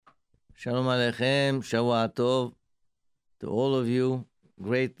Shalom Aleichem, Shavua Tov to all of you,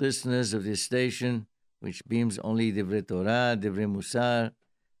 great listeners of this station, which beams only Divrei Torah, Divrei Musar,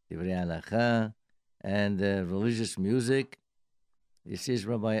 Divrei Halacha, and religious music. This is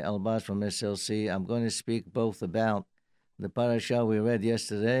Rabbi Elbaz from SLC. I'm going to speak both about the parasha we read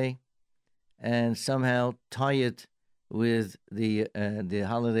yesterday and somehow tie it with the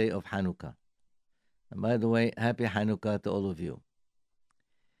holiday of Hanukkah. And by the way, happy Hanukkah to all of you.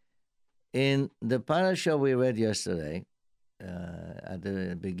 In the parasha we read yesterday, at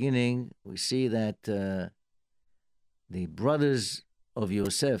the beginning, we see that the brothers of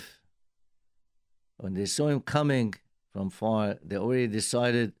Yosef, when they saw him coming from far, they already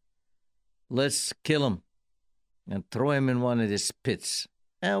decided, let's kill him and throw him in one of these pits.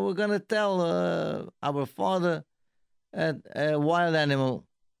 And we're going to tell our father that a wild animal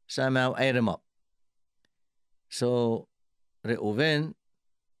somehow ate him up. So Reuven,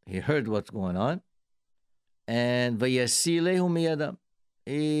 he heard what's going on, and vayasilehu miyadam,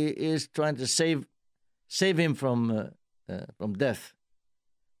 he is trying to save him from death.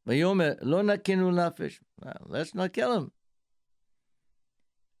 Vayomer lo nakinu nafesh, let's not kill him.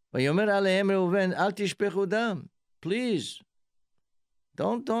 Vayomer alehem Reuven al tishpechu dam, please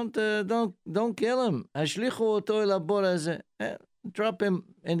don't kill him. Ashlichu oto el habor hazeh, drop him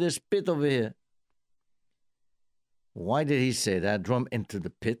in this pit over here. Why did he say that? Drum into the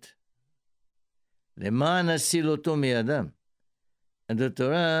pit. Leman asiloto miyadam. And the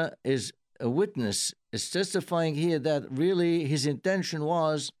Torah is a witness, is testifying here that really his intention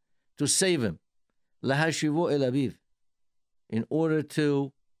was to save him. Lahashivo el aviv. In order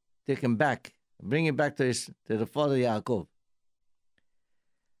to take him back, bring him back to the father Yaakov.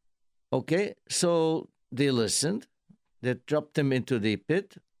 Okay, so they listened. They dropped him into the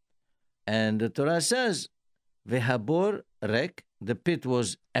pit. And the Torah says, Vehabor rek, the pit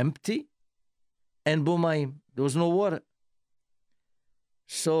was empty, and bumayim, there was no water.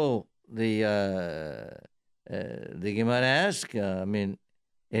 So the Gemara asks,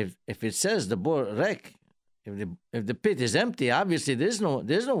 if it says the bor rek, if the pit is empty, obviously there's no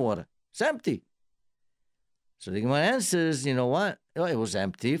water. It's empty. So the Gemara answers, you know what? Oh, it was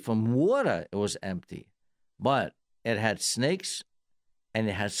empty from water. It was empty, but it had snakes and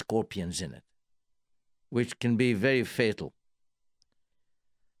it had scorpions in it, which can be very fatal.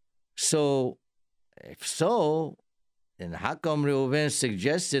 So, if so, then how come Reuven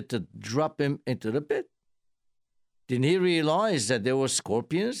suggested to drop him into the pit? Didn't he realize that there were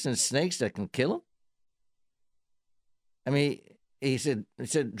scorpions and snakes that can kill him? I mean, he said,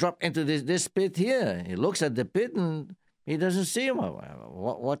 drop into this pit here. He looks at the pit and he doesn't see him.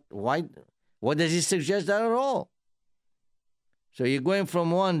 Why does he suggest that at all? So you're going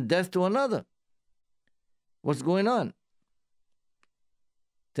from one death to another. What's going on?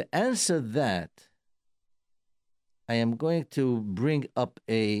 To answer that, I am going to bring up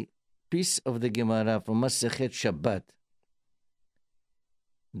a piece of the Gemara from Masechet Shabbat,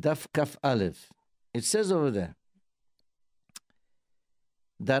 Daf Kaf Aleph. It says over there,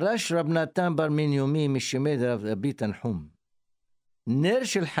 Darash Rab Natan bar Minyomi mishemed Rabbi Tanhum, Ner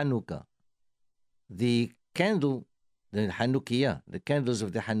shel Hanukkah, the candle, the Hanukkah, the candles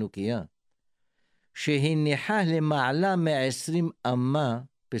of the Hanukkah, שהניחה למעלה מ-20 אמה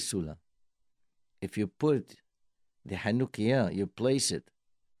פסולה. If you put the Hanukkah, you place it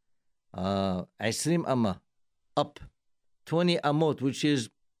 20 אמה, up 20 amot, which is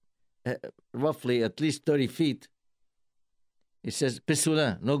roughly at least 30 feet. It says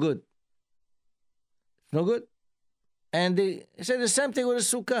pesula, no good. No good. And they said the same thing with a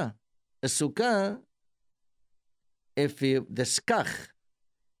sukkah. A sukkah, if the skach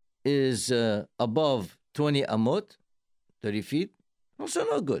is above 20 amot, 30 feet, also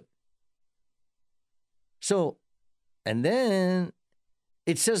not good. So, and then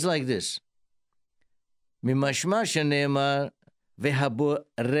it says like this, Mimashma shene'emar vehabor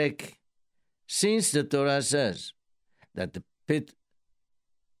rek, since the Torah says that the pit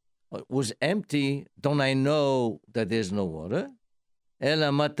was empty, don't I know that there's no water?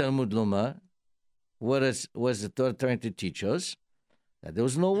 Ela ma Talmud lomar, what was the Torah trying to teach us? That there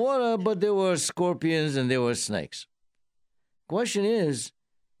was no water, but there were scorpions and there were snakes. Question is,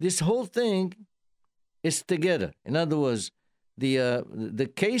 this whole thing is together. In other words, the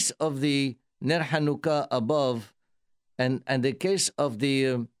case of the Ner Hanukkah above and the case of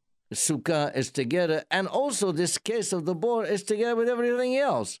the Sukkah is together, and also this case of the bor is together with everything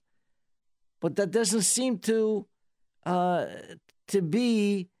else. But that doesn't seem to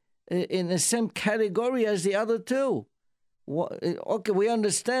be in the same category as the other two. Okay, we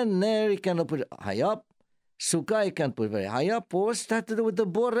understand Ner, you cannot put it high up. Sukkah, you can't put it very high up. But what's that to do with the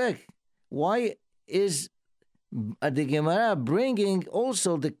borek? why is the Gemara bringing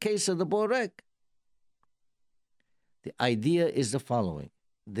also the case of the Borek? The idea is the following.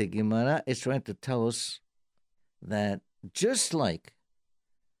 The Gemara is trying to tell us that just like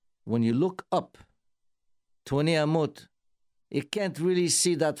when you look up 20 amot, you can't really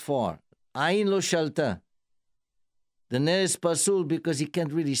see that far. Ayin lo shalta. The ner is pasul because you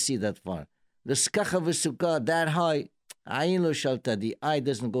can't really see that far. The skacha v'sukkah that high, ayin lo shalta. The eye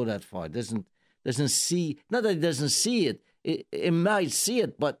doesn't go that far. Doesn't see. Not that it doesn't see it. It might see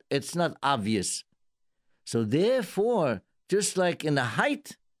it, but it's not obvious. So therefore, just like in the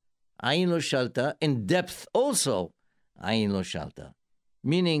height, ayin lo shalta, in depth also, ayin lo shalta.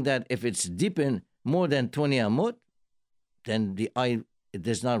 Meaning that if it's deep in more than 20 amot, then the eye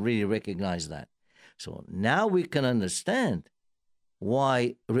does not really recognize that. So now we can understand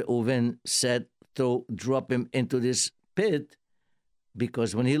why Reuven said to drop him into this pit,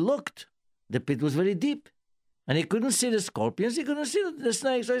 because when he looked, the pit was very deep. And he couldn't see the scorpions, he couldn't see the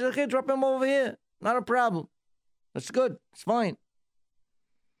snakes. So he said, okay, drop him over here. Not a problem. That's good. It's fine.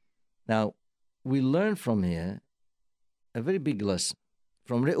 Now, we learn from here a very big lesson.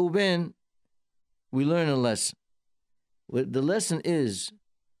 From Reuven, we learn a lesson. The lesson is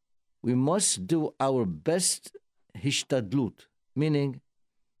we must do our best hishtadlut, meaning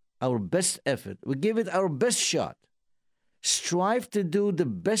our best effort. We give it our best shot. Strive to do the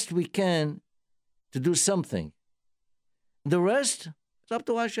best we can to do something. The rest, it's up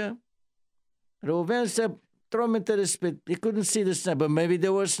to Hashem. Reuven said, throw him into the spit. He couldn't see the snake, but maybe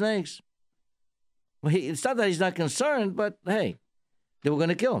there were snakes. Well, it's not that he's not concerned, but hey, they were going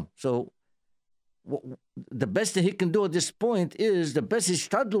to kill him. So the best that he can do at this point is, the best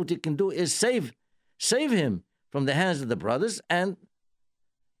hishtadlut he can do is save him from the hands of the brothers and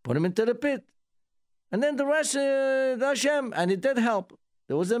put him into the pit. And then the rest, Hashem, and it did help.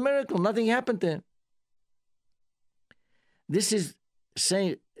 There was a miracle. Nothing happened to him. This is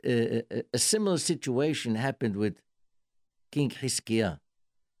saying a similar situation happened with King Hiskiah.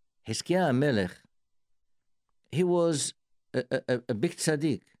 Hiskiah Melech, he was a big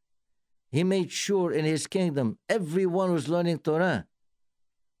tzaddik. He made sure in his kingdom everyone was learning Torah,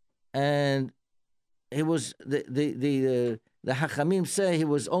 and he was the Hachamim say he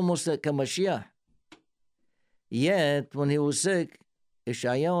was almost like a Mashiach. Yet when he was sick,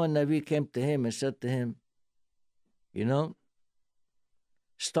 Yeshayahu Navi came to him and said to him,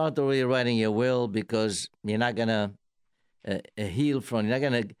 start already writing your will, because you're not gonna heal from, you're not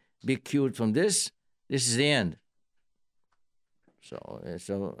gonna be cured from this. This is the end. So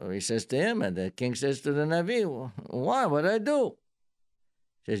he says to him, and the king says to the Navi, why? What did I do?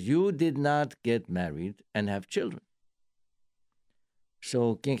 He says, you did not get married and have children.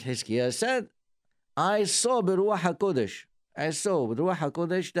 So King Hiskiah said, I saw B'Ruach HaKodesh. I saw with Ruach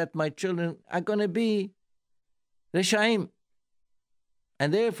HaKodesh that my children are going to be Reshaim.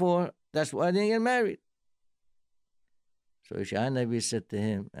 And therefore, that's why I didn't get married. So Yeshaya Navi said to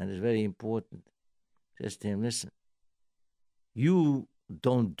him, and it's very important, says to him, listen, you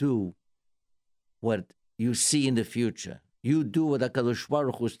don't do what you see in the future. You do what HaKadosh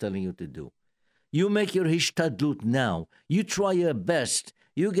Baruch Hu is telling you to do. You make your hishtadlut now. You try your best.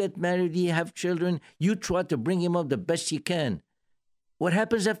 You get married, you have children. You try to bring him up the best you can. What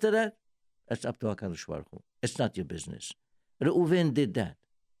happens after that? That's up to HaKadosh Baruch Hu. It's not your business. Reuven did that.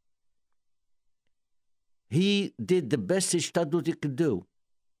 He did the best hishtadlut he could do.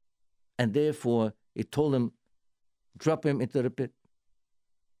 And therefore, he told him, drop him into the pit.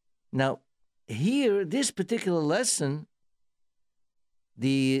 Now, here, this particular lesson,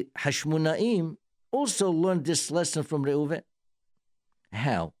 the Hashmonaim also learned this lesson from Reuven.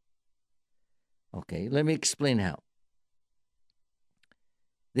 How? Okay, let me explain how.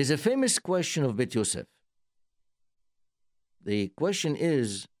 There's a famous question of Bet Yosef. The question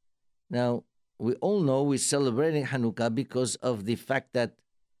is, now, we all know we're celebrating Hanukkah because of the fact that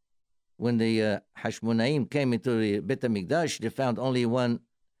when the Hashmonaim came into the Bet HaMikdash, they found only one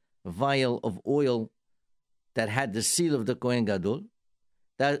vial of oil that had the seal of the Kohen Gadol.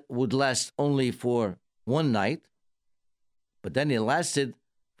 That would last only for one night, but then it lasted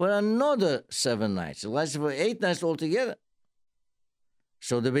for another 7 nights. It lasted for 8 nights altogether.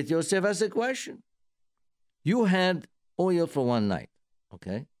 So the Bet Yosef asked a question. You had oil for 1 night,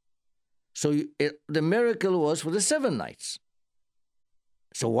 okay? So the miracle was for the 7 nights.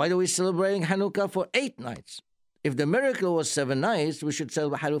 So why are we celebrating Hanukkah for 8 nights? If the miracle was 7 nights, we should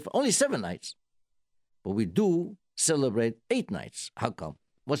celebrate Hanukkah for only 7 nights. But we do celebrate 8 nights. How come?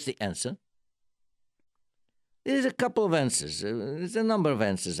 What's the answer? There's a couple of answers. There's a number of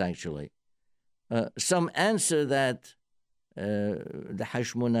answers, actually. Some answer that the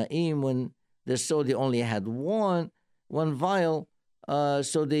Hashmonaim, when they saw they only had one vial,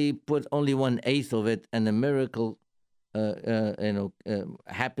 so they put only 1/8 of it, and a miracle,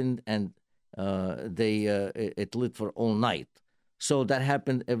 happened, and it lit for all night. So that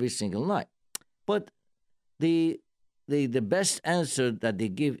happened every single night. But the best answer that they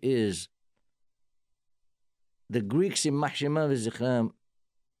give is the Greeks in Mahshimam v'Zichram.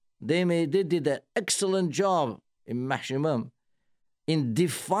 They did an excellent job in Mahshimam in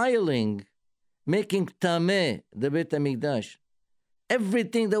defiling, making tameh the Beit HaMikdash.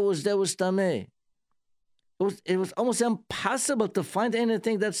 Everything that was there was tameh. It was almost impossible to find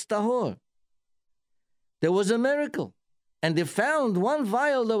anything that's tahor. There was a miracle, and they found one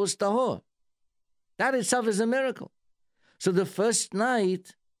vial that was tahor. That itself is a miracle. So the first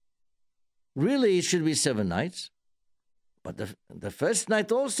night, really it should be 7 nights, but the first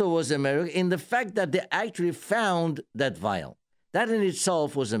night also was a miracle in the fact that they actually found that vial. That in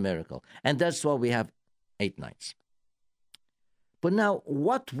itself was a miracle, and that's why we have 8 nights. But now,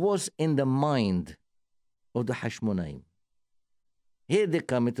 what was in the mind of the Hashmonaim? Here they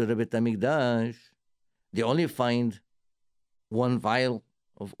come into the Beit HaMikdash. They only find one vial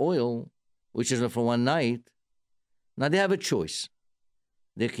of oil, which is for one night. Now they have a choice.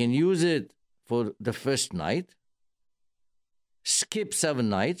 They can use it for the first night, skip 7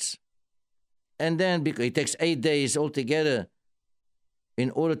 nights, and then, because it takes 8 days altogether in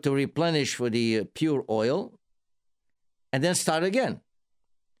order to replenish for the pure oil, and then start again.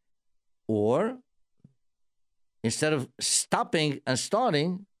 Or, instead of stopping and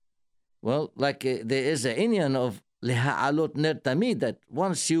starting, well, like there is an Indian of leha'alot ner tamid, that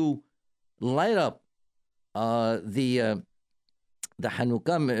once you light up the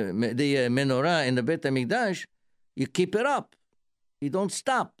Hanukkah, the menorah in the Beit HaMikdash, you keep it up. You don't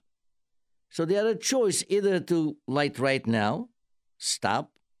stop. So they had a choice either to light right now,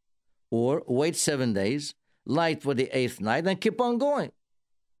 stop, or wait 7 days, light for the 8th night, and keep on going.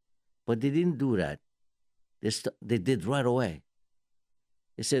 But they didn't do that. They did right away.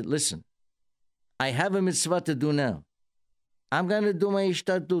 They said, listen, I have a mitzvah to do now. I'm going to do my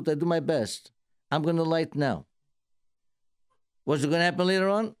ishtadlut. I do my best. I'm going to light now. What's going to happen later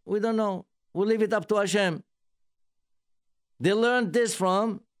on? We don't know. We'll leave it up to Hashem. They learned this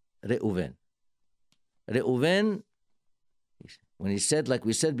from Reuven. Reuven, when he said, like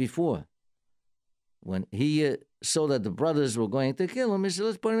we said before, when he saw that the brothers were going to kill him, he said,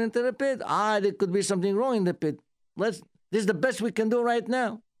 let's put him into the pit. There could be something wrong in the pit. This is the best we can do right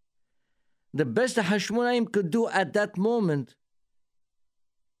now. The best the Hashmonaim could do at that moment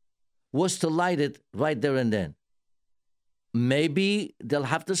was to light it right there and then. Maybe they'll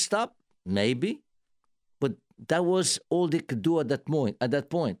have to stop, maybe, but that was all they could do at that point.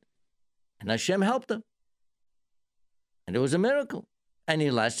 And Hashem helped them. And it was a miracle. And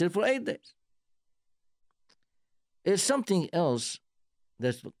it lasted for 8 days. There's something else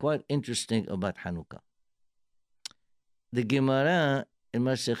that's quite interesting about Hanukkah. The Gemara in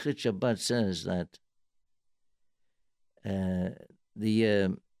Masechet Shabbat says that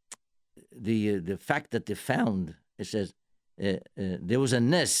the fact that they found, it says, there was a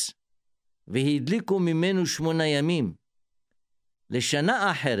nes, והדליקו ממנו 8 ימים.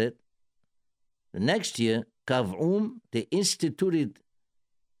 לשנה אחרת, the next year, קבעום, they instituted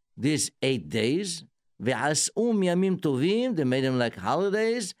these 8 days, ועשום ימים טובים, they made them like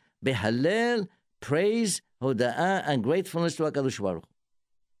holidays, בהלל, praise, הודאה, and gratefulness to HaKadosh Baruch Hu.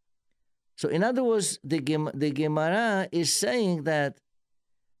 So in other words, the Gemara is saying that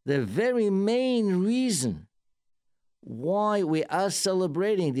the very main reason why we are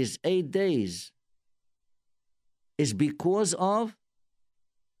celebrating these 8 days is because of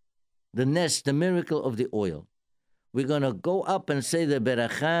the nes, the miracle of the oil. We're going to go up and say the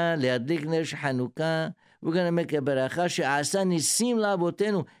beracha, le'adlik ner Hanukkah. We're going to make a beracha, she'asa nisim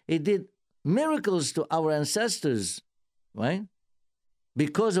la'avotenu. He did miracles to our ancestors, right?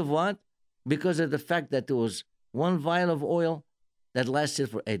 Because of what? Because of the fact that there was one vial of oil that lasted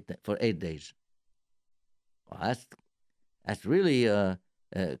for 8 days. Well, that's really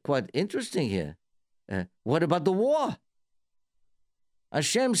quite interesting here. What about the war?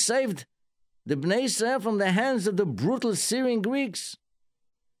 Hashem saved the Bnei Israel from the hands of the brutal Syrian Greeks.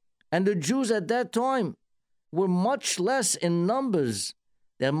 And the Jews at that time were much less in numbers.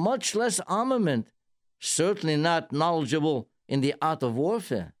 They had much less armament, certainly not knowledgeable in the art of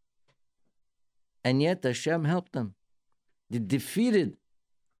warfare. And yet Hashem helped them. They defeated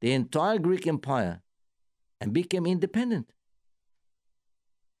the entire Greek Empire and became independent.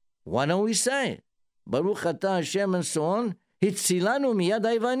 Why don't we say, Baruch atah Hashem and so on, Hitzilanu miyad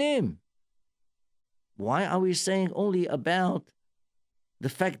Ivanim? Why are we saying only about the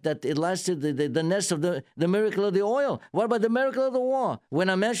fact that it lasted the nest of the miracle of the oil? What about the miracle of the war? We're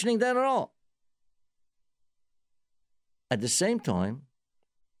not mentioning that at all. At the same time,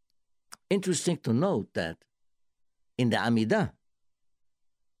 interesting to note that in the Amidah,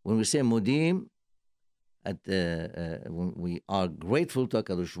 when we say Modim, when we are grateful to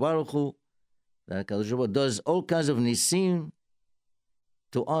HaKadosh Baruch Hu, that HaKadosh Baruch Hu does all kinds of nisim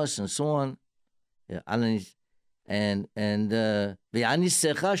to us and so on, and this is in the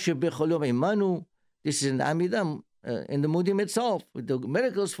Amidah, in the Modim itself, with the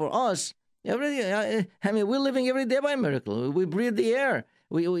miracles for us. We're living every day by miracle. We breathe the air.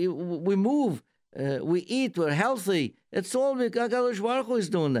 We move. We eat. We're healthy. It's all because HaKadosh Baruch Hu is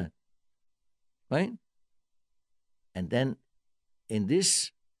doing that. Right? And then in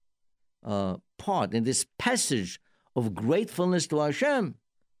this part, in this passage of gratefulness to Hashem,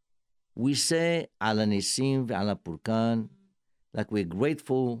 we say, Ala Nisim ve'ala Purkan, like we're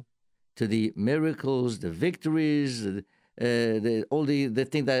grateful to the miracles, the victories, all the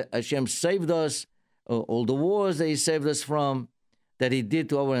thing that Hashem saved us, all the wars that He saved us from, that He did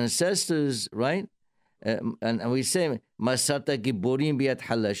to our ancestors, right? And we say, Masata Giborim Biat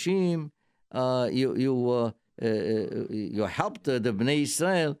Halashim, you helped the Bnei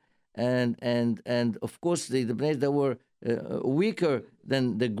Israel, and of course the Bnei that were weaker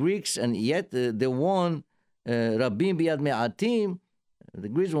than the Greeks, and yet they won. Rabim Biad Me'atim, the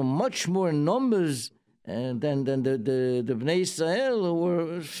Greeks were much more in numbers than the Bnei Israel, who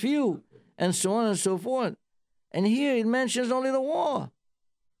were few, and so on and so forth. And here it mentions only the war.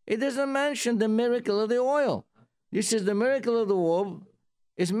 It doesn't mention the miracle of the oil. This is the miracle of the war.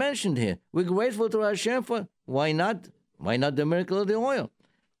 It's mentioned here. We're grateful to Hashem for. Why not? Why not the miracle of the oil?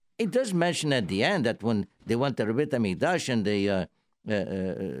 It does mention at the end that when they went to Beit HaMikdash and they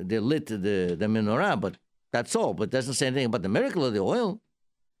lit the menorah, but that's all. But it doesn't say anything about the miracle of the oil.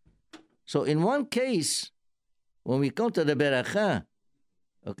 So in one case, when we come to the beracha,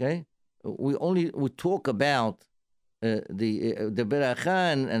 okay, we talk about the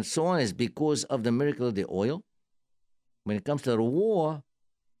beracha and so on is because of the miracle of the oil. When it comes to the war,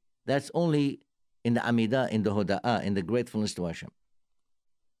 that's only in the Amidah, in the Hoda'ah, in the gratefulness to Hashem.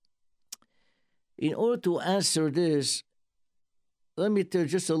 In order to answer this, let me tell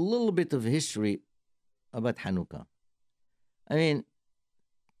just a little bit of history about Hanukkah. I mean,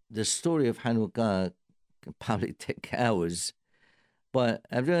 the story of Hanukkah can probably take hours, but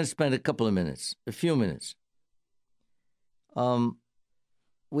I'm going to spend a few minutes.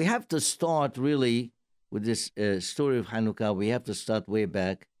 We have to start really with this story of Hanukkah. We have to start way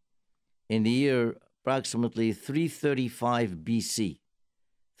back in the year approximately 335 BC,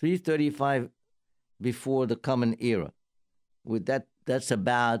 335 before the Common Era. With that's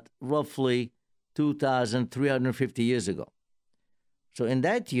about roughly 2,350 years ago. So in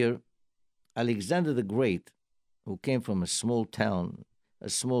that year, Alexander the Great, who came from a small town, a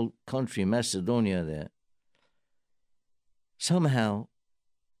small country, Macedonia there, somehow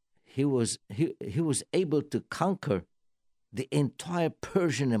he was able to conquer the entire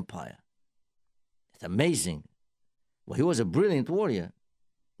Persian Empire. It's amazing. Well, he was a brilliant warrior,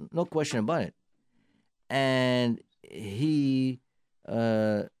 no question about it. And he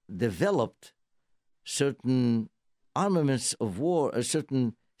developed certain armaments of war,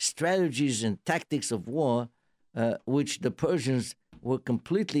 certain strategies and tactics of war, which the Persians were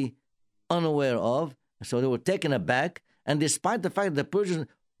completely unaware of. So they were taken aback. And despite the fact that the Persians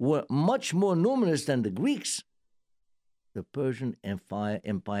were much more numerous than the Greeks, the Persian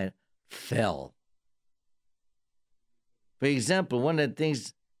Empire fell. For example, one of the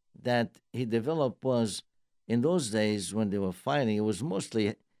things that he developed was, in those days when they were fighting, it was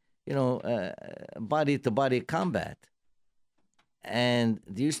mostly, body-to-body combat. And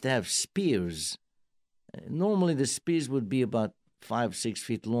they used to have spears. Normally the spears would be about 5-6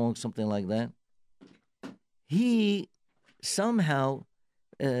 feet long, something like that. He somehow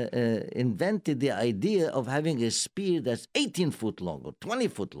invented the idea of having a spear that's 18 foot long or 20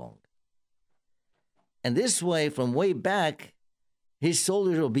 foot long. And this way, from way back, his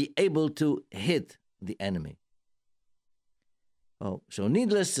soldiers will be able to hit the enemy. Oh, so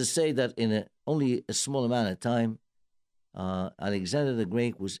needless to say that in only a small amount of time, Alexander the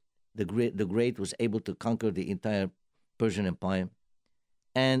Great was able to conquer the entire Persian Empire,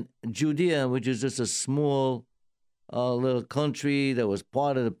 and Judea, which is just a small little country that was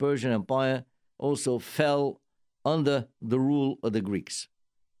part of the Persian Empire, also fell under the rule of the Greeks.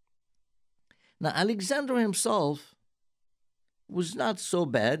 Now, Alexander himself was not so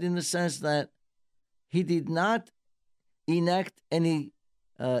bad in the sense that he did not enact any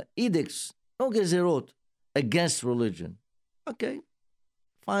edicts no gezerot against religion. Okay,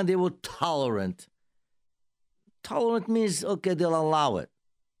 fine, they were tolerant. Tolerant means, okay, they'll allow it.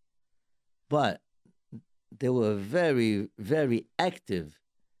 But they were very, very active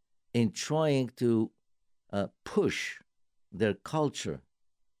in trying to push their culture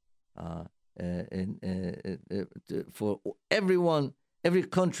for everyone, every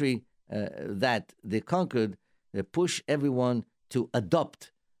country that they conquered, they push everyone to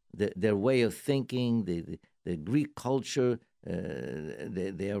adopt their way of thinking, the Greek culture,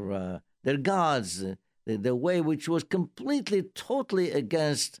 their gods, the way which was completely, totally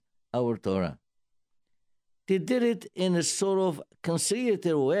against our Torah. They did it in a sort of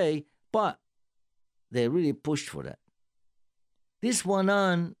conciliatory way, but they really pushed for that. This went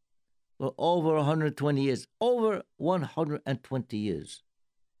on for over 120 years. Over 120 years.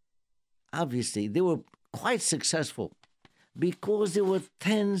 Obviously, they were quite successful because there were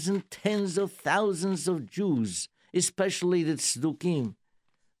tens and tens of thousands of Jews, especially the Tzdukim,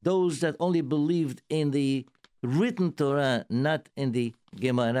 those that only believed in the written Torah, not in the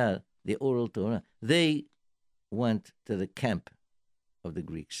Gemara, the oral Torah. They went to the camp of the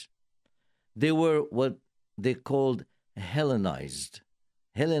Greeks. They were what they called Hellenized.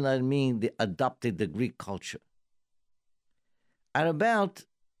 Hellenized meaning they adopted the Greek culture. At about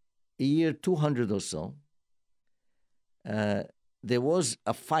year 200 or so, there was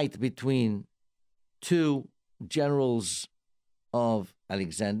a fight between two generals of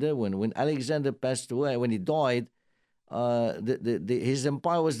Alexander. When Alexander passed away, when he died, his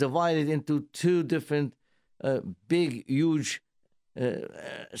empire was divided into two different big, huge,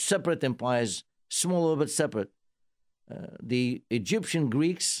 separate empires, smaller but separate. The Egyptian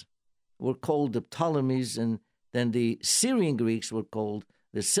Greeks were called the Ptolemies, and then the Syrian Greeks were called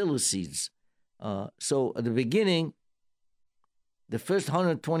the Seleucids. So at the beginning, the first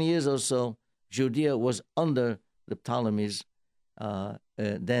 120 years or so, Judea was under the Ptolemies.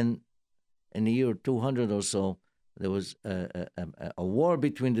 Then in the year 200 or so, there was a war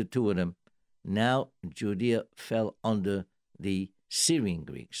between the two of them. Now Judea fell under the Syrian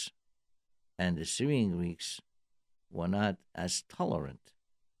Greeks. And the Syrian Greeks were not as tolerant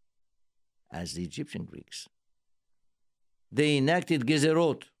as the Egyptian Greeks. They enacted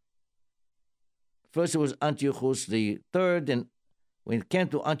gezerot. First it was Antiochus the third, and when it came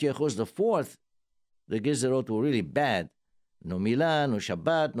to Antiochus the fourth, the gezerot were really bad. No Milah, no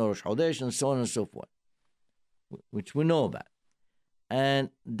Shabbat, no Rosh Chodesh, and so on and so forth, which we know about. And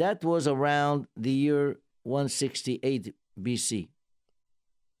that was around the year 168 BC.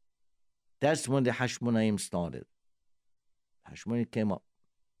 That's when the Hashmonaim started. Hashmonaim came up.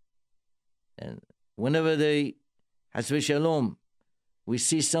 And whenever they, Hasvei Shalom, we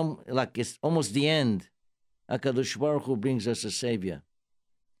see some, like it's almost the end, HaKadosh Baruch Hu brings us a savior.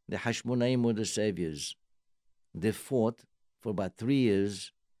 The Hashmonaim were the saviors. They fought for about 3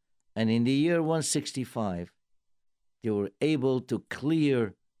 years, and in the year 165, they were able to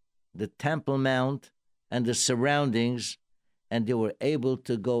clear the Temple Mount and the surroundings, and they were able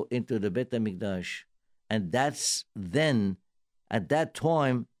to go into the Beit HaMikdash. And that's then, at that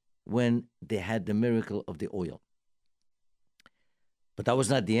time, when they had the miracle of the oil. But that was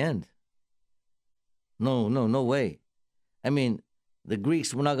not the end. No way. I mean, the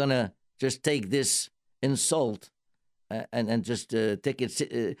Greeks were not going to just take this insult and just take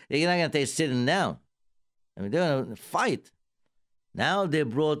it. They're not going to take it sitting down. I mean, they're going to fight. Now they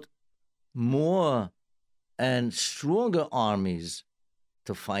brought more and stronger armies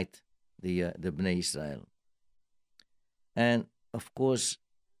to fight the Bnei Israel. And, of course,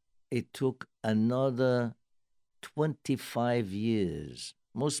 it took another 25 years.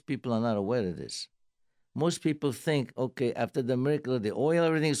 Most people are not aware of this. Most people think, okay, after the miracle of the oil,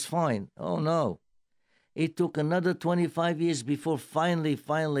 everything's fine. Oh, no. It took another 25 years before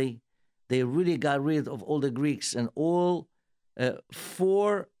finally, they really got rid of all the Greeks, and all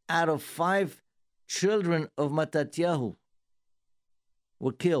 4 out of 5 children of Mattatyahu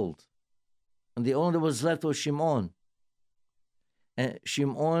were killed. And the only that was left was Shimon. And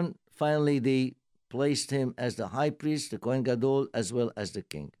Shimon, finally, they placed him as the high priest, the Kohen Gadol, as well as the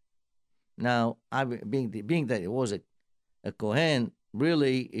king. Now, being that it was a Kohen,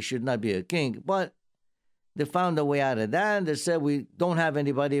 really, it should not be a king, but they found a way out of that, and they said, we don't have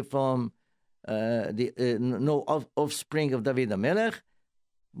anybody from no offspring of David HaMelech.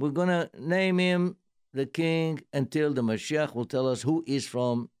 We're going to name him the king until the Mashiach will tell us who is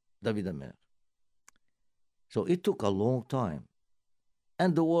from David HaMelech. So it took a long time.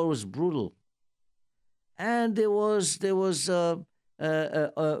 And the war was brutal. And there was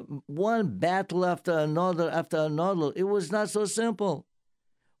one battle after another. It was not so simple.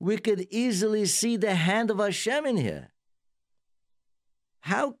 we could easily see the hand of Hashem in here.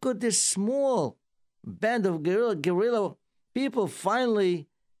 How could this small band of guerrilla people finally,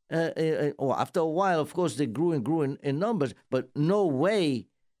 or after a while, of course, they grew in numbers, but no way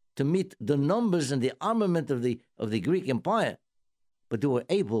to meet the numbers and the armament of the Greek Empire, but they were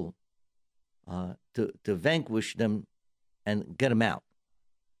able to vanquish them and get them out.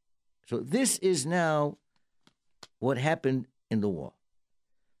 So this is now what happened in the war.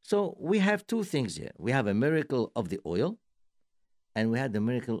 So we have two things here. We have a miracle of the oil, and we had the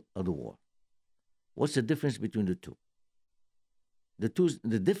miracle of the war. What's the difference between the two?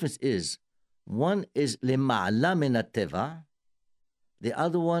 The difference is, one is lema'ala min hateva, the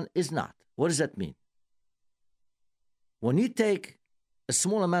other one is not. What does that mean? When you take a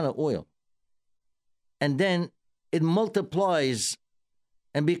small amount of oil and then it multiplies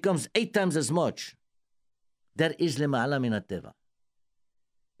and becomes 8 times as much, that is lema'ala min hateva.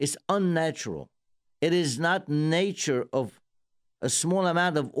 It's unnatural. It is not nature of a small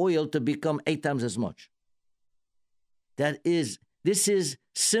amount of oil to become 8 times as much. This is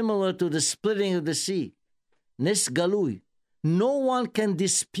similar to the splitting of the sea. Nes galui. No one can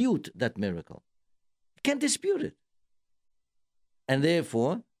dispute that miracle. You can't dispute it. And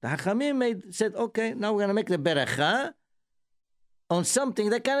therefore, the Hachamim said, okay, now we're going to make the beracha on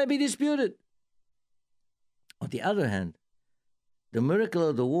something that cannot be disputed. On the other hand, the miracle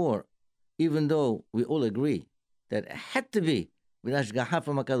of the war, even though we all agree that it had to be with Hashgacha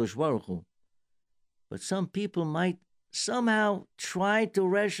from HaKadosh Baruch Hu, but some people might somehow try to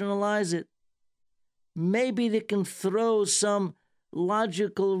rationalize it. Maybe they can throw some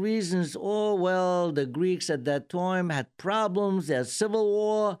logical reasons. Oh, well, the Greeks at that time had problems. They had civil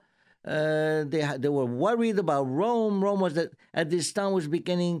war. They were worried about Rome. Rome was at this time was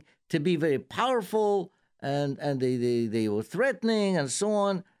beginning to be very powerful, and they were threatening and so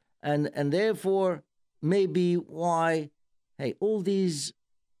on. And therefore, maybe why, hey, all these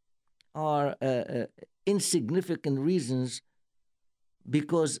are insignificant reasons,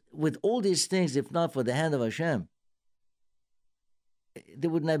 because with all these things, if not for the hand of Hashem, there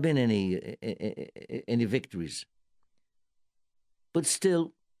wouldn't have been any victories. But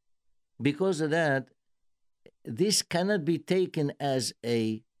still, because of that, this cannot be taken as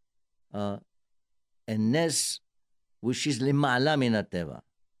a nes, which is lima'ala min hateva.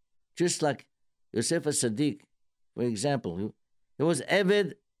 Just like Yosef HaSadiq, for example, he was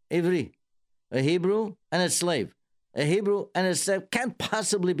Eved Ivri, a Hebrew and a slave. A Hebrew and a slave can't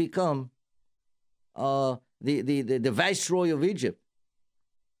possibly become the viceroy of Egypt.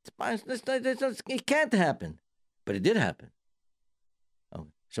 It can't happen. But it did happen. Okay.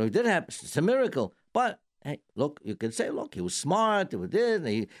 So it did happen. It's a miracle. But, hey, look, you can say, look, he was smart, he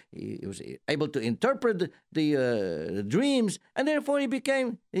was able to interpret the dreams, and therefore he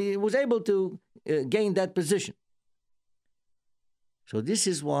was able to gain that position. So this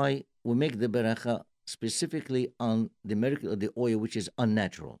is why we make the beracha specifically on the miracle of the oil, which is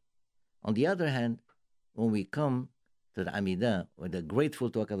unnatural. On the other hand, when we come to the Amidah, or the grateful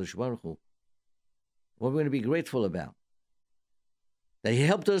to HaKadosh Baruch Hu, what are we going to be grateful about? That he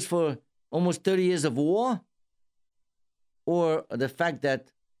helped us for almost 30 years of war? Or the fact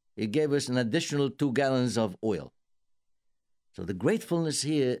that he gave us an additional 2 gallons of oil? So the gratefulness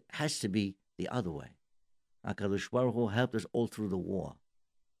here has to be the other way. HaKadosh Baruch Hu helped us all through the war.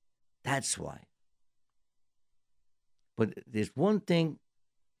 That's why. But there's one thing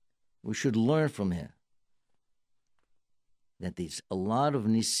we should learn from here. That there's a lot of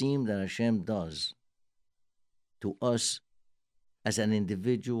nisim that Hashem does to us as an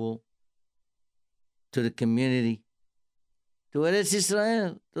individual, to the community, to Eretz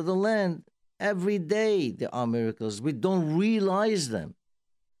Israel, to the land. Every day there are miracles. We don't realize them.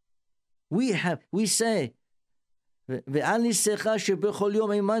 We say, we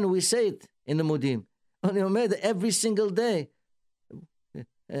say it in the Mudim. Every single day.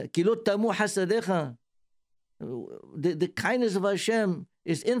 The kindness of Hashem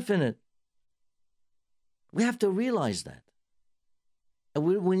is infinite. We have to realize that. And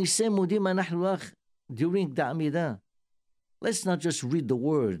when you say Mudim Anahluach during the Amidah, let's not just read the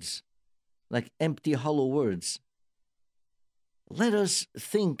words like empty, hollow words. Let us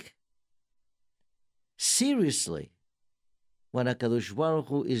think seriously what HaKadosh Baruch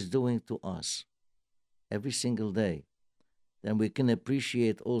Hu is doing to us every single day. Then we can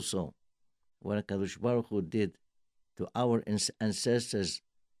appreciate also what HaKadosh Baruch Hu did to our ancestors,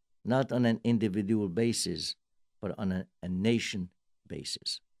 not on an individual basis, but on a nation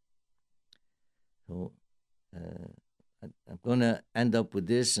basis. So I'm going to end up with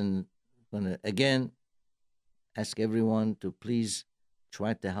this, and I'm going to again ask everyone to please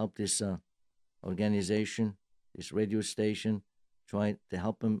try to help this organization, this radio station. Try to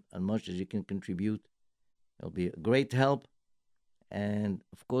help them as much as you can contribute. It'll be a great help. And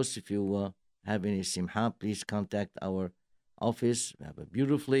of course, if you have any simha, please contact our office. We have a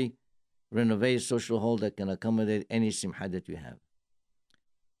beautifully renovated social hall that can accommodate any simha that you have.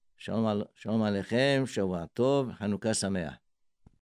 Shalom Aleichem, Shavua Tov, Hanukkah Sameach.